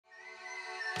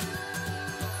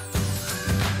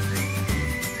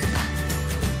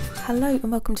Hello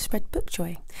and welcome to Spread Book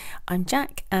Joy. I'm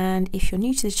Jack, and if you're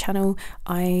new to the channel,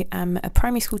 I am a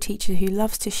primary school teacher who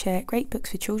loves to share great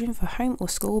books for children for home or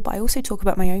school, but I also talk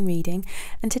about my own reading.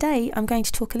 And today I'm going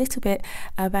to talk a little bit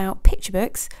about picture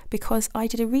books because I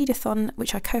did a readathon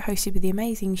which I co-hosted with the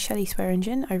amazing Shelley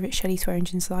Swearingen over at Shelley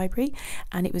Swearingen's Library,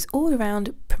 and it was all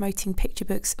around promoting picture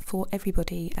books for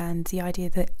everybody and the idea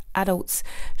that adults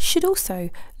should also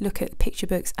look at picture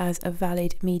books as a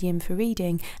valid medium for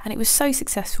reading. And it was so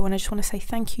successful, and I just want to say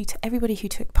thank you to everybody who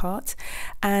took part.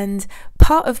 And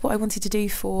part of what I wanted to do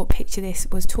for Picture This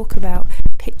was talk about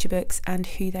picture books and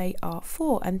who they are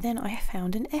for, and then I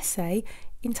found an essay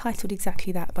entitled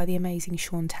exactly that by the amazing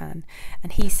Shaun Tan,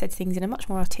 and he said things in a much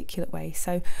more articulate way.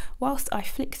 So whilst I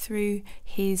flick through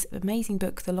his amazing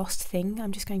book The Lost Thing,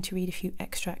 I'm just going to read a few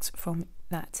extracts from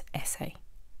that essay.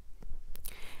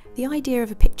 The idea of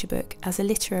a picture book as a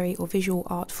literary or visual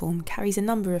art form carries a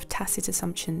number of tacit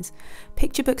assumptions.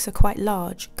 Picture books are quite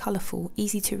large, colourful,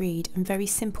 easy to read, and very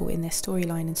simple in their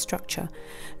storyline and structure.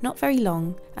 Not very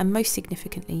long, and most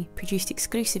significantly, produced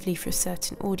exclusively for a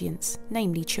certain audience,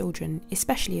 namely children,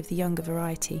 especially of the younger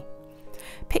variety.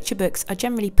 Picture books are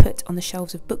generally put on the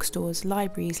shelves of bookstores,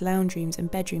 libraries, lounge rooms, and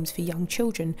bedrooms for young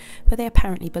children, where they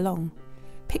apparently belong.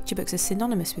 Picture books are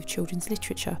synonymous with children's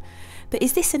literature, but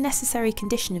is this a necessary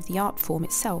condition of the art form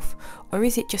itself, or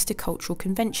is it just a cultural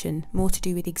convention, more to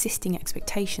do with existing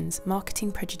expectations, marketing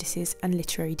prejudices, and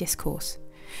literary discourse?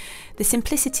 The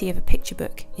simplicity of a picture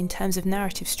book, in terms of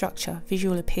narrative structure,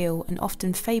 visual appeal, and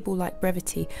often fable-like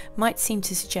brevity, might seem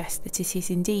to suggest that it is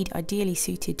indeed ideally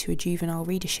suited to a juvenile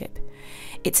readership.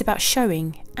 It's about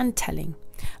showing and telling,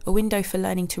 a window for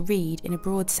learning to read in a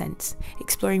broad sense,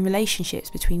 exploring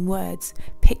relationships between words,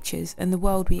 pictures, and the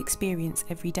world we experience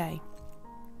every day.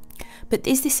 But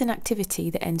is this an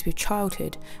activity that ends with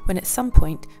childhood, when at some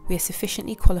point we are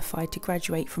sufficiently qualified to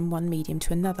graduate from one medium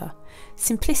to another?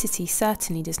 Simplicity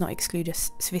certainly does not exclude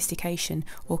sophistication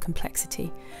or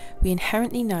complexity. We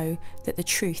inherently know that the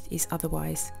truth is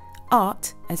otherwise.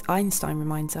 Art, as Einstein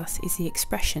reminds us, is the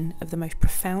expression of the most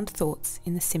profound thoughts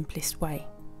in the simplest way.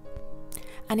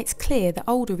 And it's clear that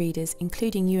older readers,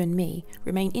 including you and me,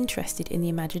 remain interested in the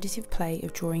imaginative play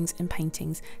of drawings and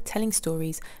paintings, telling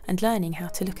stories, and learning how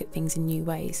to look at things in new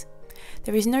ways.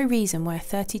 There is no reason why a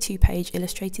 32-page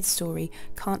illustrated story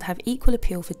can't have equal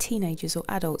appeal for teenagers or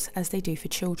adults as they do for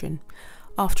children.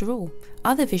 After all,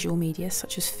 other visual media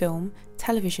such as film,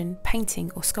 television,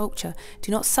 painting, or sculpture do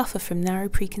not suffer from narrow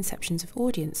preconceptions of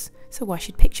audience, so why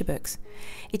should picture books?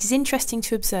 It is interesting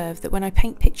to observe that when I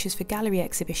paint pictures for gallery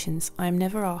exhibitions, I am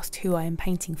never asked who I am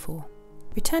painting for.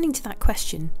 Returning to that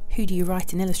question, who do you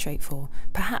write and illustrate for?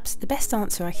 Perhaps the best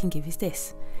answer I can give is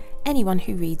this: anyone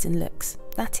who reads and looks.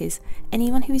 That is,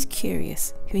 anyone who is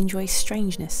curious, who enjoys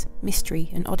strangeness, mystery,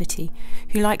 and oddity,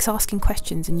 who likes asking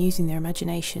questions and using their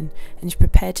imagination, and is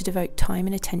prepared to devote time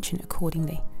and attention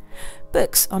accordingly.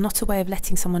 Books are not a way of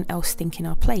letting someone else think in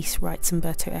our place, writes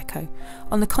Umberto Eco.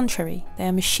 On the contrary, they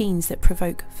are machines that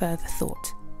provoke further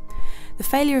thought. The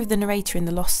failure of the narrator in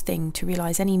The Lost Thing to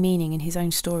realise any meaning in his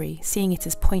own story, seeing it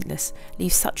as pointless,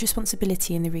 leaves such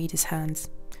responsibility in the reader's hands.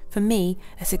 For me,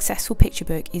 a successful picture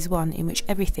book is one in which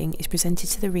everything is presented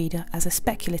to the reader as a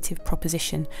speculative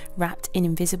proposition, wrapped in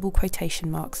invisible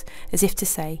quotation marks, as if to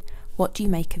say, "What do you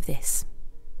make of this?"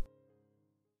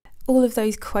 All of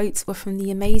those quotes were from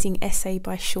the amazing essay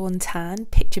by Shaun Tan,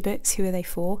 Picture Books, Who Are They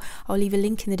For? I'll leave a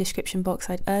link in the description box.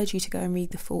 I'd urge you to go and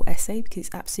read the full essay because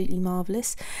it's absolutely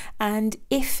marvellous. And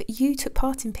if you took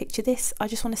part in Picture This, I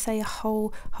just want to say a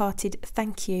wholehearted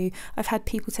thank you. I've had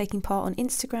people taking part on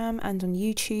Instagram and on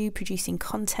YouTube, producing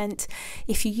content.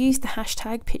 If you use the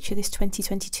hashtag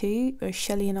PictureThis2022,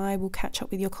 Shelley and I will catch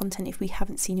up with your content if we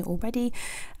haven't seen it already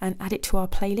and add it to our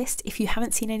playlist. If you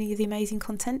haven't seen any of the amazing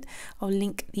content, I'll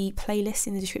link the playlist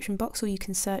in the description box, or you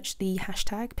can search the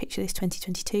hashtag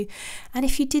PictureThis2022. And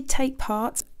if you did take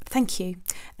part, thank you.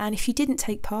 And if you didn't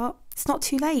take part, it's not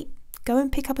too late. Go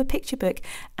and pick up a picture book,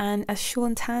 and as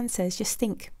Shaun Tan says, just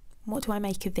think, what do I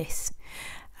make of this?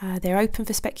 They're open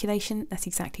for speculation. That's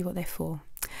exactly what they're for.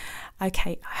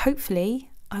 Okay,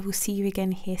 hopefully I will see you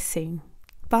again here soon.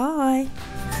 Bye.